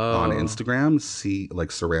Ceramicism on Instagram.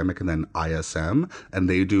 Like ceramic and then ISM, and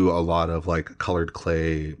they do a lot of like colored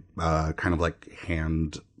clay, kind of like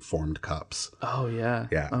hand formed cups. Oh yeah.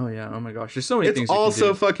 Yeah. Oh yeah. Oh my gosh. There's so many things. It's also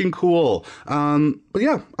you can do. fucking cool. But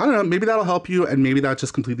yeah, I don't know. Maybe that'll help you, and maybe that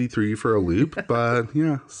just completely threw you for a loop. But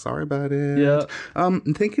yeah, sorry about it. Yeah.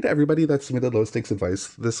 And thank you to everybody that submitted low stakes advice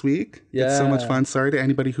this week. It's so much Yeah. fun. Sorry to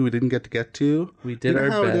anybody who we didn't get to. We did You know our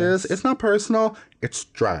how it is. best. It's not personal. It's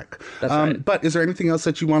drag. That's right. But is there anything else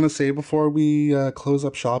that you want to say before we close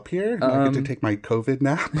up shop here? I get to take my COVID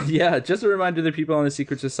nap. Yeah, just a reminder to the people on the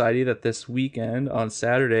Secret Society that this weekend on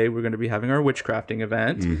Saturday we're going to be having our witchcrafting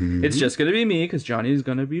event. It's just going to be me because Johnny's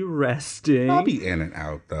going to be resting. I'll be in and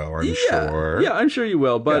out though, I'm sure. Yeah, I'm sure you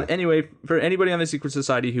will. But Yeah. anyway, for anybody on the Secret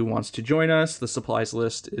Society who wants to join us, the supplies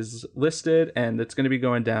list is listed, and it's going to be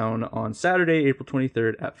going down on Saturday, April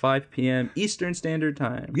 23rd at 5 p.m. Eastern Standard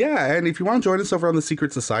Time. Yeah, and if you want to join us over on the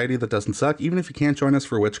Secret Society that doesn't suck, even if you can't join us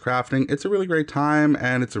for witchcrafting, it's a really great time,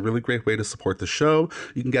 and it's a really great way to support the show.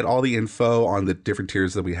 You can get all the info on the different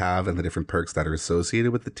tiers that we have and the different perks that are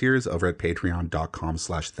associated with the tiers over at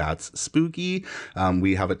patreon.com/thatsspooky.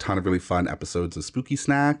 We have a ton of really fun episodes of spooky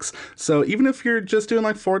snacks. So even if you're just doing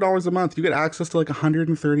like $4 a month, you get access to like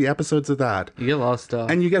 130 episodes of that. You get a lot of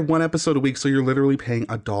stuff. And you get one episode a week, so you're literally paying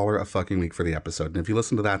 $1 a fucking week for the episode. And if you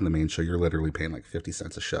listen to that in the main show, you're literally paying like 50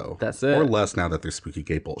 cents a show. That's it. Or less now that there's spooky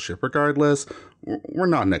gay bullshit. Regardless, we're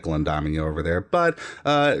not nickel and diming you over there. But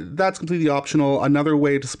that's completely optional. Another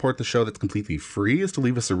way to support the show that's completely free is to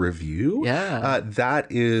leave us a review. Yeah. That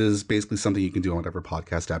is basically something you can do on whatever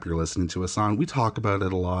podcast app you're listening to us on. We talk about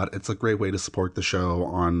it a lot. It's a great way to support the show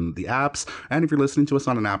on the apps. And if you're listening to us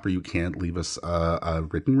on an app where you can't leave us a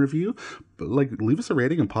written review, but like leave us a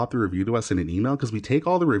rating and pop the review to us in an email, because we take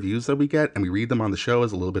all the reviews that we get and we read them on the show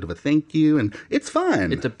as a little bit of a thank you, and it's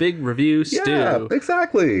fun. It's a big review stew. Yeah,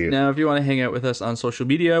 exactly. Now, if you want to hang out with us on social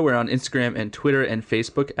media, we're on Instagram and Twitter and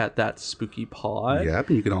Facebook at That Spooky Pod. Yep,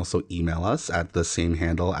 and you can also email us at the same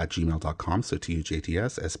handle at gmail.com. So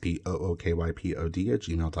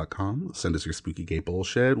THATSSPOOKYPOD@gmail.com. Send us your spooky gay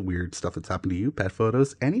bullshit, weird stuff that's happened to you, pet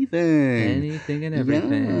photos, anything. Anything and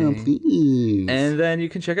everything. Yeah, please. And then you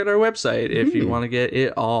can check out our website if you want to get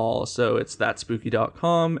it all. So it's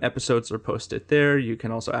thatspooky.com. Episodes are posted there. You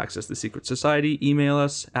can also access the Secret Society, email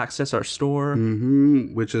us, access our store.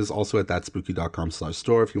 Which is also at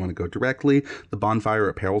thatspooky.com/store if you want to go directly. The Bonfire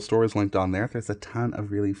Apparel store is linked on there. There's a ton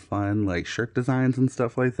of really fun like shirt designs and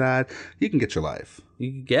stuff like that. You can get your life.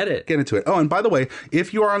 You can get it. Get into it. Oh, and by the way,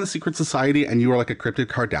 if you are on the Secret Society and you are like a Cryptid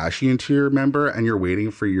Kardashian tier member and you're waiting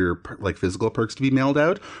for your like physical perks to be mailed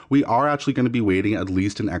out, we are actually going to be waiting at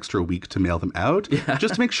least an extra week to mail them out,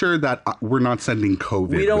 just to make sure that we're not sending COVID.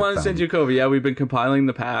 We don't want to them. send you COVID. Yeah, we've been compiling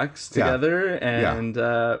the packs together, and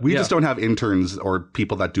we just don't have interns or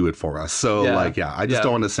people that do it for us. So I just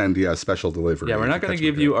don't want to send you a special delivery. Yeah, we're not going to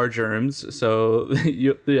give you our germs. So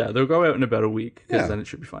they'll go out in about a week, because then it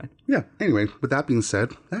should be fine. Yeah. Anyway, with that being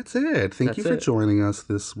said, that's it. Thank you for joining us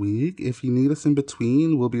this week. If you need us in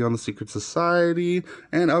between, we'll be on the Secret Society.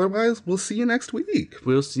 And otherwise, we'll see you next week.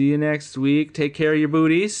 We'll see you next week. Take care of your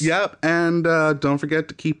booties. Yep. And don't forget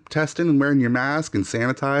to keep testing and wearing your mask and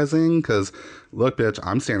sanitizing, because look, bitch,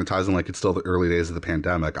 I'm sanitizing like it's still the early days of the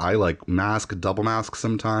pandemic. I like double mask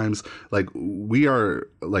sometimes. Like we are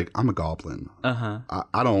like, I'm a goblin.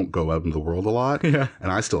 I don't go out in the world a lot. And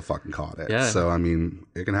I still fucking caught it. So, I mean,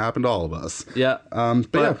 it can happen to all of us.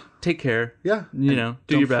 But take care. Yeah. You know,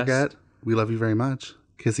 do your best. Don't forget, we love you very much.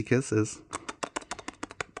 Kissy kisses.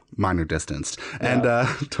 Mine are distanced. And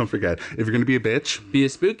don't forget, if you're going to be a bitch, be a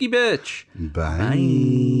spooky bitch.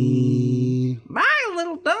 Bye. Bye,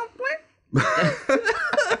 little dumpling.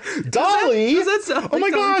 Dolly? Does that sound oh my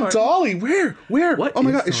like God, Dolly Dolly. Where? What oh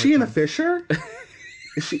my is God, is she in a fissure?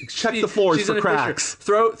 Is she, check the floors for cracks.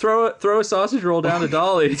 Throw a sausage roll down to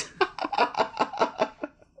Dolly.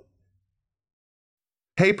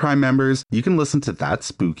 Hey, Prime members, you can listen to That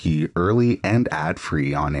Spooky early and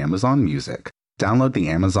ad-free on Amazon Music. Download the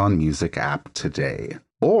Amazon Music app today.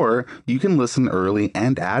 Or you can listen early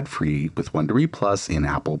and ad-free with Wondery Plus in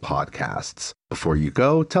Apple Podcasts. Before you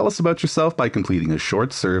go, tell us about yourself by completing a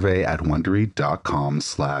short survey at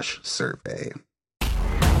Wondery.com/survey.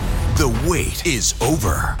 The wait is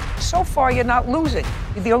over. So far, you're not losing.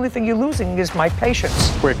 The only thing you're losing is my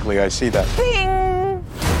patience. Quickly, I see that. Bing!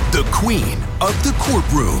 The queen of the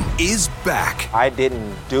courtroom is back. I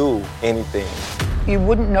didn't do anything. You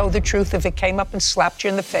wouldn't know the truth if it came up and slapped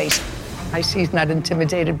you in the face. I see he's not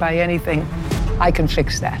intimidated by anything. I can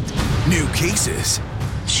fix that. New cases.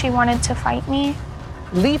 She wanted to fight me.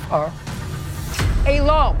 Leave her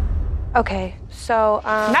alone. Okay, so,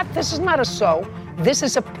 This is not a so. This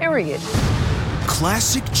is a period.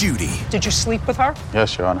 Classic Judy. Did you sleep with her?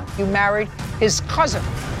 Yes, Your Honor. You married his cousin.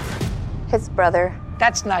 his brother.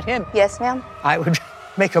 That's not him. Yes, ma'am. I would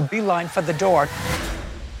make a beeline for the door.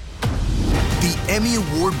 The Emmy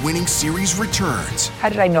Award-winning series returns. How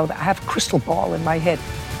did I know that? I have a crystal ball in my head.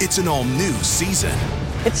 It's an all-new season.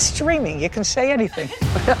 It's streaming. You can say anything.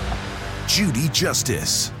 Judy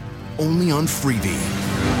Justice. Only on Freevee.